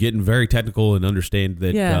getting very technical and understand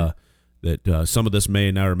that. That some of this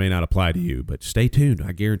may or may not apply to you, but stay tuned.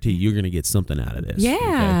 I guarantee you're going to get something out of this. Yeah,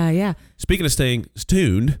 okay? yeah. Speaking of staying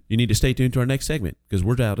tuned, you need to stay tuned to our next segment because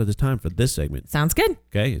we're out of the time for this segment. Sounds good.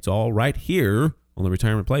 Okay, it's all right here on the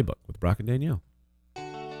Retirement Playbook with Brock and Danielle.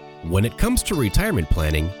 When it comes to retirement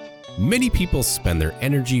planning, many people spend their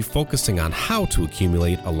energy focusing on how to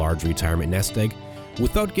accumulate a large retirement nest egg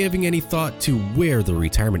without giving any thought to where the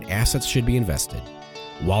retirement assets should be invested.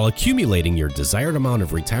 While accumulating your desired amount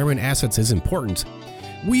of retirement assets is important,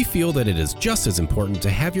 we feel that it is just as important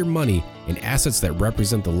to have your money in assets that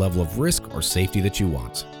represent the level of risk or safety that you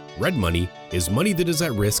want. Red money is money that is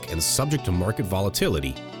at risk and subject to market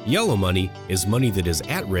volatility. Yellow money is money that is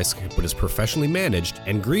at risk but is professionally managed,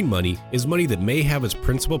 and green money is money that may have its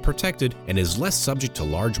principal protected and is less subject to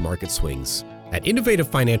large market swings. At Innovative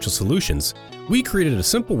Financial Solutions, we created a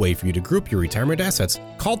simple way for you to group your retirement assets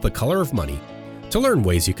called the Color of Money. To learn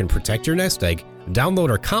ways you can protect your nest egg, download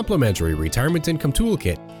our complimentary Retirement Income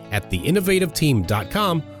Toolkit at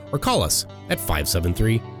theinnovativeteam.com or call us at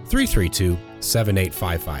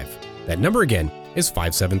 573-332-7855. That number again is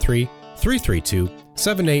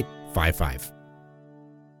 573-332-7855.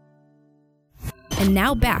 And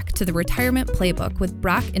now back to the Retirement Playbook with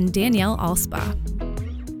Brock and Danielle Alspa.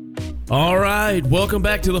 All right, welcome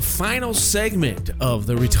back to the final segment of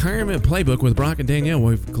the Retirement Playbook with Brock and Danielle.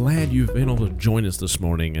 We're glad you've been able to join us this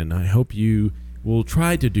morning, and I hope you will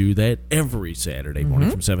try to do that every Saturday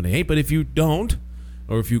morning from 7 to 8. But if you don't,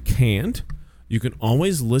 or if you can't, you can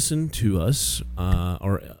always listen to us,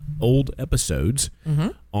 our old episodes,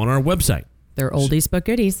 on our website. They're oldies but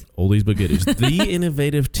goodies. Oldies but goodies.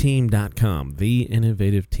 TheInnovativeTeam.com.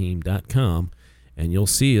 TheInnovativeTeam.com. And you'll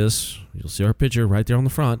see us. You'll see our picture right there on the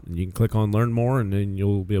front. And you can click on Learn More, and then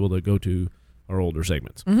you'll be able to go to our older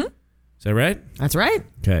segments. Is that right? That's right.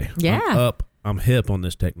 Okay. Yeah. I'm hip on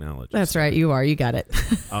this technology. That's right. You are. You got it.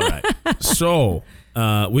 All right. So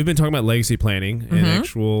we've been talking about legacy planning and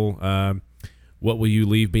actual what will you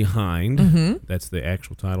leave behind. That's the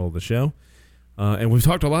actual title of the show. And we've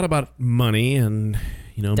talked a lot about money and,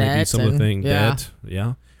 maybe Debt some of the things. yeah. Debt.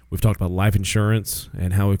 Yeah. We've talked about life insurance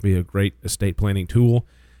and how it can be a great estate planning tool,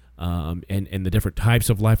 and the different types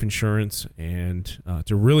of life insurance, and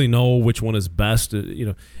to really know which one is best.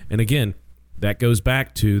 And again, that goes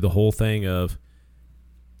back to the whole thing of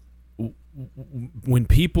when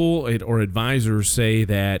people or advisors say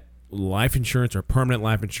that life insurance or permanent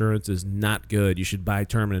life insurance is not good, you should buy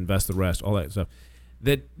term and invest the rest, all that stuff.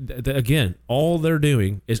 That again, all they're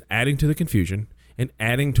doing is adding to the confusion and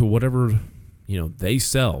adding to whatever they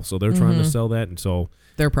sell. So they're trying to sell that, and so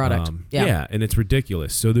Their product. yeah, and it's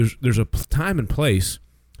ridiculous. So there's a time and place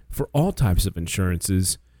for all types of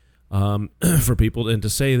insurances for people, and to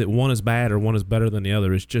say that one is bad or one is better than the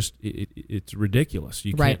other is just it's ridiculous.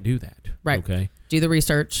 You can't do that. Right. Okay. Do the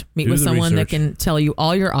research. Meet Do with the someone that research. can tell you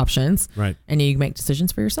all your options. Right. And you make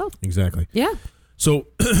decisions for yourself. Exactly. Yeah. So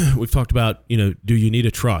we've talked about, do you need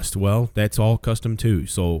a trust? Well, that's all custom too.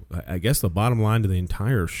 So I guess the bottom line to the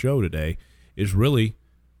entire show today is really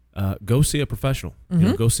go see a professional.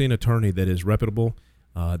 Go see an attorney that is reputable,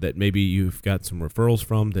 that maybe you've got some referrals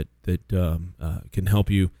from that can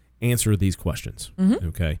help you answer these questions.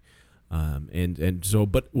 Okay. And so,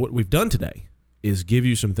 but what we've done today is give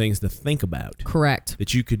you some things to think about. Correct.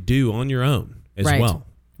 That you could do on your own as well,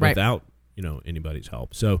 without anybody's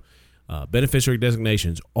help. So beneficiary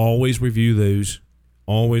designations, always review those.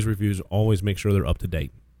 Always make sure they're up to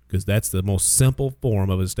date, because that's the most simple form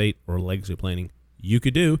of estate or legacy planning you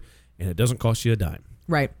could do, and it doesn't cost you a dime.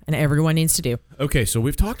 Right. And everyone needs to do. Okay, so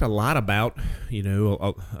we've talked a lot about,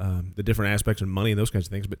 the different aspects of money and those kinds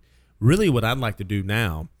of things, but really what I'd like to do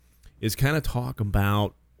now is kind of talk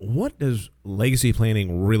about what does legacy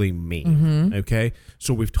planning really mean, okay?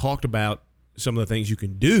 So we've talked about some of the things you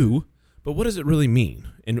can do, but what does it really mean?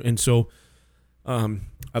 And so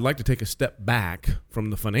I'd like to take a step back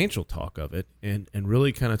from the financial talk of it and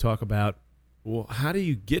really kind of talk about, well, how do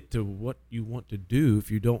you get to what you want to do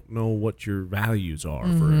if you don't know what your values are,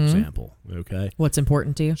 for example, okay? What's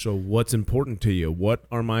important to you? So what's important to you? What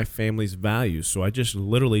are my family's values? So I just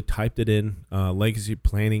literally typed it in, legacy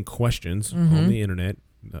planning questions on the internet,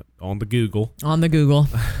 on the Google. On the Google.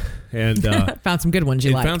 And found some good ones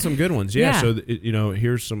you like. Found some good ones, yeah. So,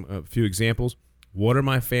 here's a few examples. What are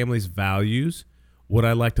my family's values? Would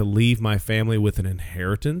I like to leave my family with an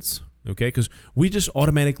inheritance? Okay, because we just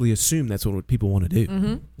automatically assume that's what people want to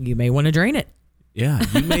do. You may want to drain it. Yeah,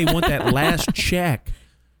 you may want that last check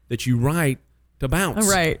that you write to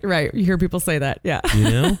bounce. Right. You hear people say that. Yeah.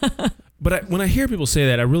 But when I hear people say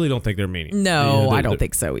that, I really don't think they're meaning. No, I don't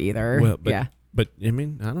think so either. Well, but I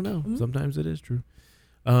mean, I don't know. Sometimes it is true.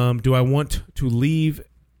 Do I want to leave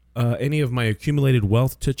any of my accumulated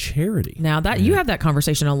wealth to charity? Now that you have that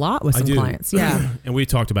conversation a lot with some clients. Yeah. And we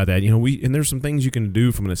talked about that. And there's some things you can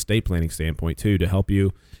do from an estate planning standpoint too to help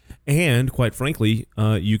you. And quite frankly,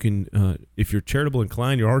 you can, if you're charitable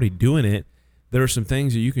inclined, you're already doing it. There are some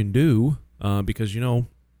things that you can do because,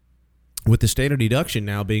 with the standard deduction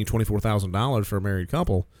now being $24,000 for a married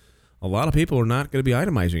couple, a lot of people are not going to be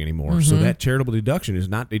itemizing anymore. So that charitable deduction is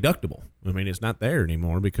not deductible. I mean, it's not there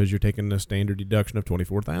anymore because you're taking a standard deduction of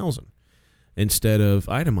 $24,000 instead of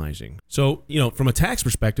itemizing. So, from a tax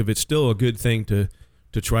perspective, it's still a good thing to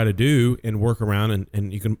try to do and work around,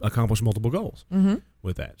 and you can accomplish multiple goals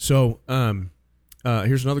with that. So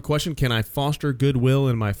here's another question. Can I foster goodwill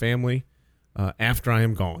in my family after I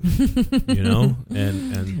am gone?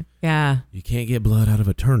 And yeah, you can't get blood out of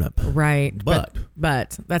a turnip. Right.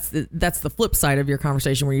 But that's the flip side of your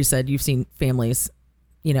conversation where you said you've seen families,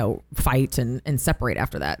 fight and separate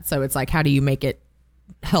after that. So it's like, how do you make it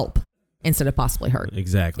help instead of possibly hurt?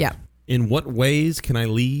 Exactly. Yeah. In what ways can I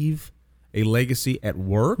leave a legacy at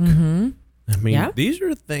work? I mean, Yeah. these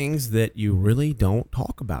are things that you really don't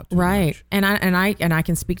talk about too Right. much. And I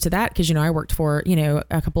can speak to that because, I worked for,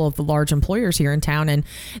 a couple of the large employers here in town, and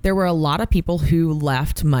there were a lot of people who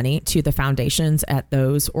left money to the foundations at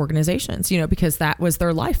those organizations, because that was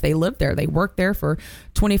their life. They lived there. They worked there for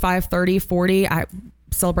 25, 30, 40. I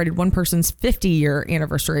celebrated one person's 50-year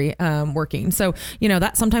anniversary working. So,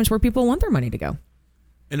 that's sometimes where people want their money to go.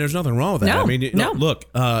 And there's nothing wrong with that. No, I mean, no. look,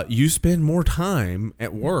 you spend more time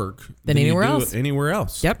at work Than you anywhere do else. Anywhere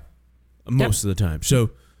else. Yep. Most of the time.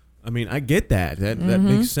 So, I mean, I get that. That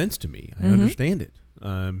makes sense to me. I understand it.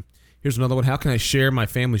 Here's another one. How can I share my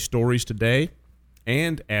family stories today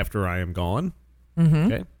and after I am gone?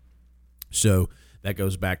 Okay. So that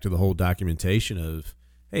goes back to the whole documentation of,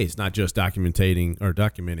 hey, it's not just documenting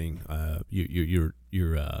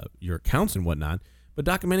your accounts and whatnot, but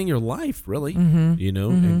documenting your life, really.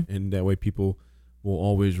 And that way people will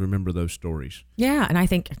always remember those stories. Yeah, and I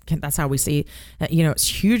think that's how we see, it's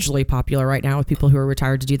hugely popular right now with people who are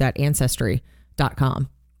retired to do that Ancestry.com.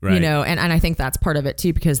 Right. And I think that's part of it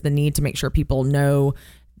too, because the need to make sure people know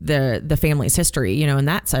the family's history, and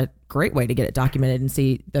that's a great way to get it documented and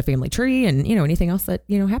see the family tree and, anything else that,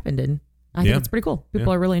 happened. And I think it's pretty cool.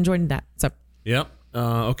 People are really enjoying that. So, Yep.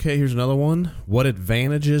 Okay, here's another one. What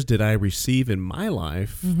advantages did I receive in my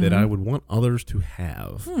life that I would want others to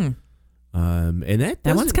have? And that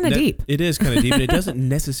one's kinda deep. It is kind of deep, and it doesn't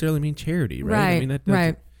necessarily mean charity, right? Right, I mean, that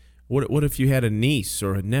right. What if you had a niece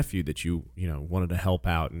or a nephew that you wanted to help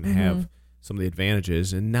out and have some of the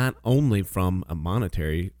advantages, and not only from a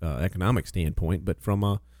monetary economic standpoint, but from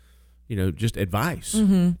a just advice,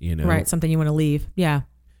 right. Something you want to leave. Yeah.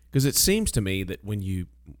 Because it seems to me that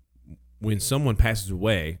when someone passes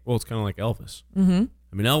away, well, it's kind of like Elvis. I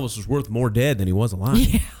mean, Elvis was worth more dead than he was alive.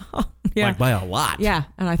 Yeah. Like by a lot. Yeah.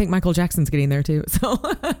 And I think Michael Jackson's getting there too. So,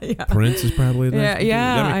 yeah. Prince is probably there.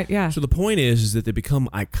 Yeah. I mean, so the point is that they become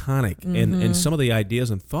iconic, and some of the ideas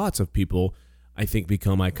and thoughts of people, I think,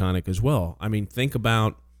 become iconic as well. I mean, think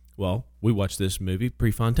about, we watched this movie,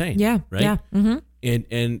 Prefontaine. Yeah. Right? Yeah.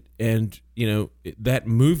 And that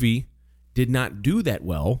movie did not do that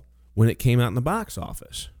well when it came out in the box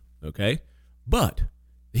office. Okay? But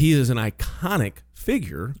he is an iconic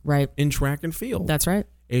figure Right. in track and field. That's right.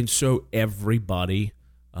 And so everybody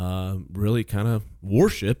really kind of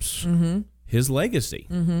worships his legacy,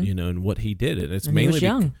 and what he did. And it's And mainly he was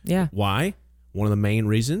young. Yeah. Why? One of the main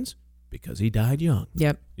reasons, because he died young.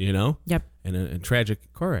 Yep. Yep. In a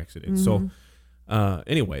tragic car accident. So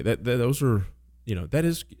anyway, those are,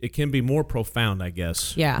 it can be more profound, I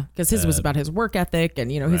guess. Yeah. Because his was about his work ethic and,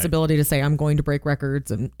 his Right. ability to say, I'm going to break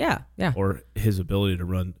records. And yeah. Or his ability to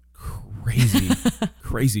run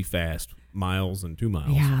crazy fast miles and 2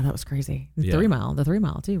 miles. Yeah, that was crazy. Yeah. 3 mile, the 3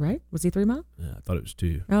 mile too, right? Was he 3 mile? Yeah, I thought it was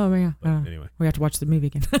 2. Oh yeah. But anyway, We have to watch the movie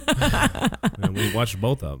again. and we watched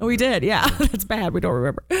both of them. Oh, we did. Yeah, that's bad. We don't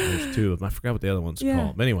remember. There's 2 of them. I forgot what the other one's Yeah.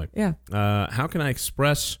 called. But anyway, Yeah. how can I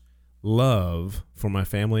express love for my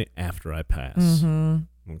family after I pass?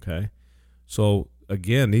 Okay. So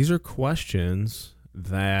again, these are questions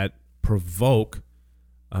that provoke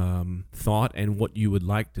thought and what you would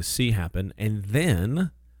like to see happen, and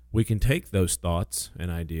then we can take those thoughts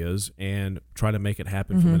and ideas and try to make it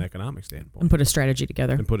happen from an economic standpoint And put a strategy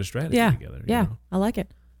together. and put a strategy Yeah. together. Yeah. I like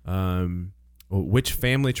it. Which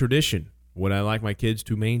family tradition would I like my kids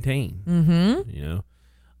to maintain?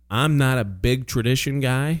 I'm not a big tradition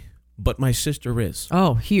guy, but my sister is.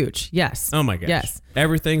 Oh, huge. Yes. Oh my gosh. Yes.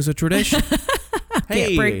 Everything's a tradition.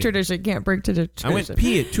 Can't break tradition. Can't break tradition. I went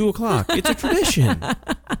pee at 2:00. It's a tradition.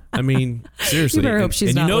 I mean, seriously. You better hope she's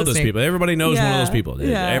and not you know listening. those people. Everybody knows one of Yeah, those people.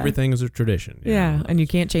 yeah. Everything is a tradition. Yeah, and you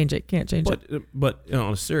can't change it. Can't change it. But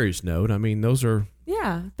on a serious note, I mean, those are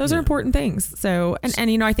Yeah, those are important things. So,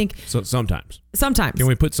 and I think sometimes. sometimes. Can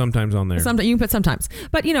we put sometimes on there? Sometimes you can put sometimes,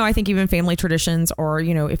 but I think even family traditions, or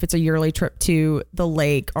if it's a yearly trip to the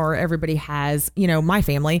lake, or everybody has, my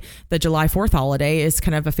family, the July 4th holiday is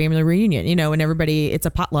kind of a family reunion, and everybody, it's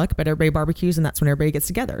a potluck, but everybody barbecues, and that's when everybody gets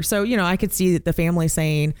together. So I could see the family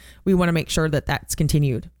saying we want to make sure that that's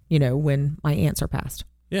continued, when my aunts are passed.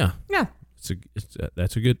 Yeah. Yeah.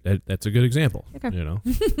 That's a good example. Okay.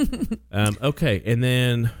 Okay, and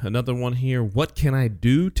then another one here. What can I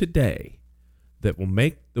do today that will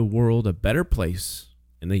make the world a better place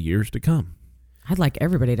in the years to come? I'd like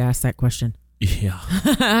everybody to ask that question. Yeah.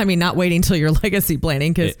 I mean, not waiting till your legacy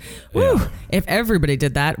planning, because Yeah. if everybody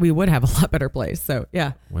did that, we would have a lot better place. So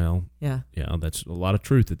yeah. Well, Yeah. yeah, that's a lot of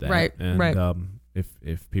truth at that. Right, And, right.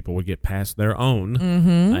 if people would get past their own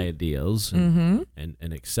ideas and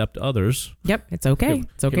accept others. Yep, it's okay.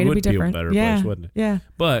 It's okay to be different. It would be a better place, wouldn't it? Yeah.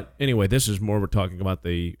 But anyway, this is more we're talking about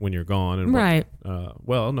the when you're gone. And right.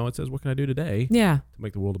 It says, what can I do today? Yeah. To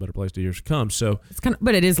make the world a better place to years to come. So it's kind of,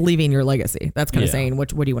 but it is leaving your legacy. That's kind of saying what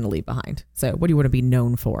do you want to leave behind? So what do you want to be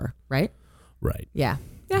known for? Right. Right. Yeah.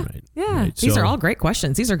 Yeah. Right. Yeah. Right. These are all great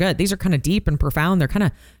questions. These are good. These are kind of deep and profound. They're kind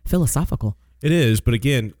of philosophical. It is, but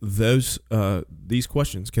again, these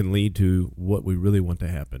questions can lead to what we really want to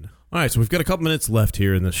happen. All right, so we've got a couple minutes left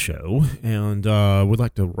here in this show, and we'd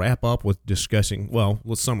like to wrap up with discussing. Well,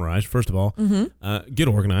 let's summarize. First of all, get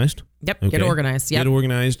organized. Yep, okay? Get organized. Yep. Get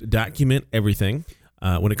organized. Document everything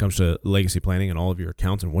when it comes to legacy planning and all of your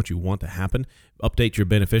accounts and what you want to happen. Update your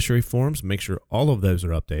beneficiary forms. Make sure all of those are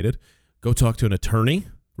updated. Go talk to an attorney.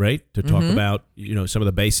 Right, to talk about some of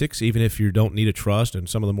the basics. Even if you don't need a trust and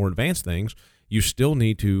some of the more advanced things, you still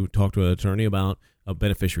need to talk to an attorney about a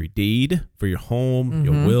beneficiary deed for your home,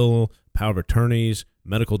 your will, power of attorneys,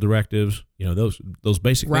 medical directives. Those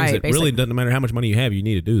basic things that really doesn't matter how much money you have. You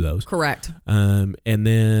need to do those. Correct. And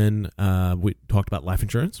then we talked about life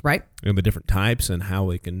insurance, right? And the different types and how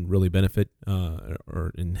it can really benefit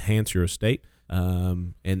or enhance your estate.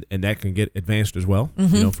 And that can get advanced as well,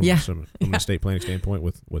 from an estate planning standpoint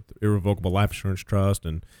with irrevocable life insurance trust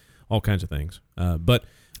and all kinds of things. But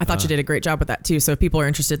I thought you did a great job with that too. So if people are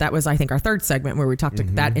interested, that was, I think, our third segment where we talked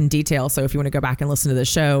that in detail. So if you want to go back and listen to the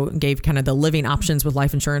show, gave kind of the living options with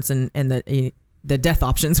life insurance and the death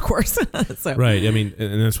options, of course. So. Right. I mean,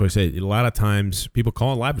 and that's what I say. A lot of times people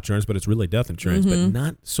call it life insurance, but it's really death insurance, but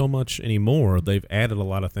not so much anymore. They've added a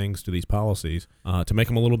lot of things to these policies to make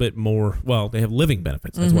them a little bit more, they have living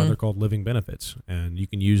benefits. That's why they're called living benefits. And you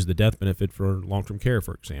can use the death benefit for long-term care,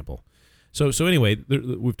 for example. So anyway,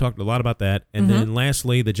 we've talked a lot about that. And then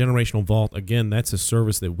lastly, the Generational Vault. Again, that's a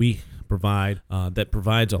service that we provide that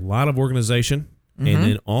provides a lot of organization and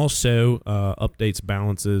then also updates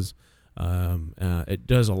balances. It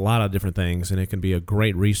does a lot of different things, and it can be a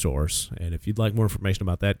great resource. And if you'd like more information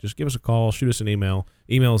about that, just give us a call, shoot us an email.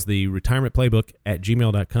 Email is the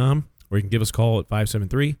retirementplaybook@gmail.com, or you can give us a call at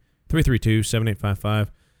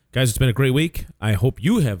 573-332-7855. Guys, it's been a great week. I hope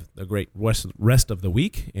you have a great rest of the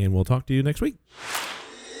week, and we'll talk to you next week.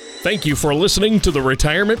 Thank you for listening to the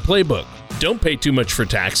Retirement Playbook. Don't pay too much for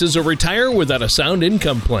taxes or retire without a sound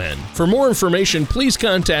income plan. For more information, please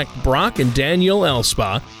contact Brock and Danielle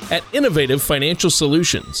Elspa at Innovative Financial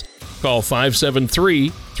Solutions. Call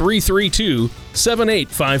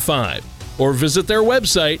 573-332-7855 or visit their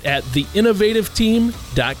website at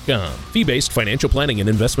theinnovativeteam.com. Fee-based financial planning and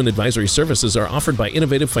investment advisory services are offered by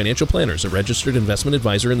Innovative Financial Planners, a registered investment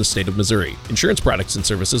advisor in the state of Missouri. Insurance products and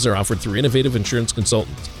services are offered through Innovative Insurance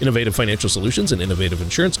Consultants. Innovative Financial Solutions and Innovative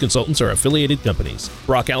Insurance Consultants are affiliated companies.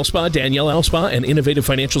 Brock Elspa, Danielle Elspa, and Innovative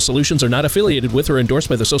Financial Solutions are not affiliated with or endorsed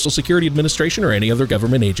by the Social Security Administration or any other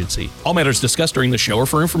government agency. All matters discussed during the show are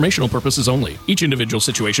for informational purposes only. Each individual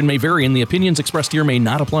situation may vary, and the opinions expressed here may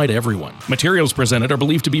not apply to everyone. Materials presented are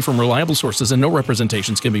believed to be from reliable sources, and no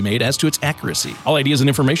representations can be made as to its accuracy. All ideas and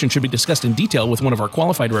information should be discussed in detail with one of our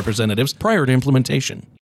qualified representatives prior to implementation.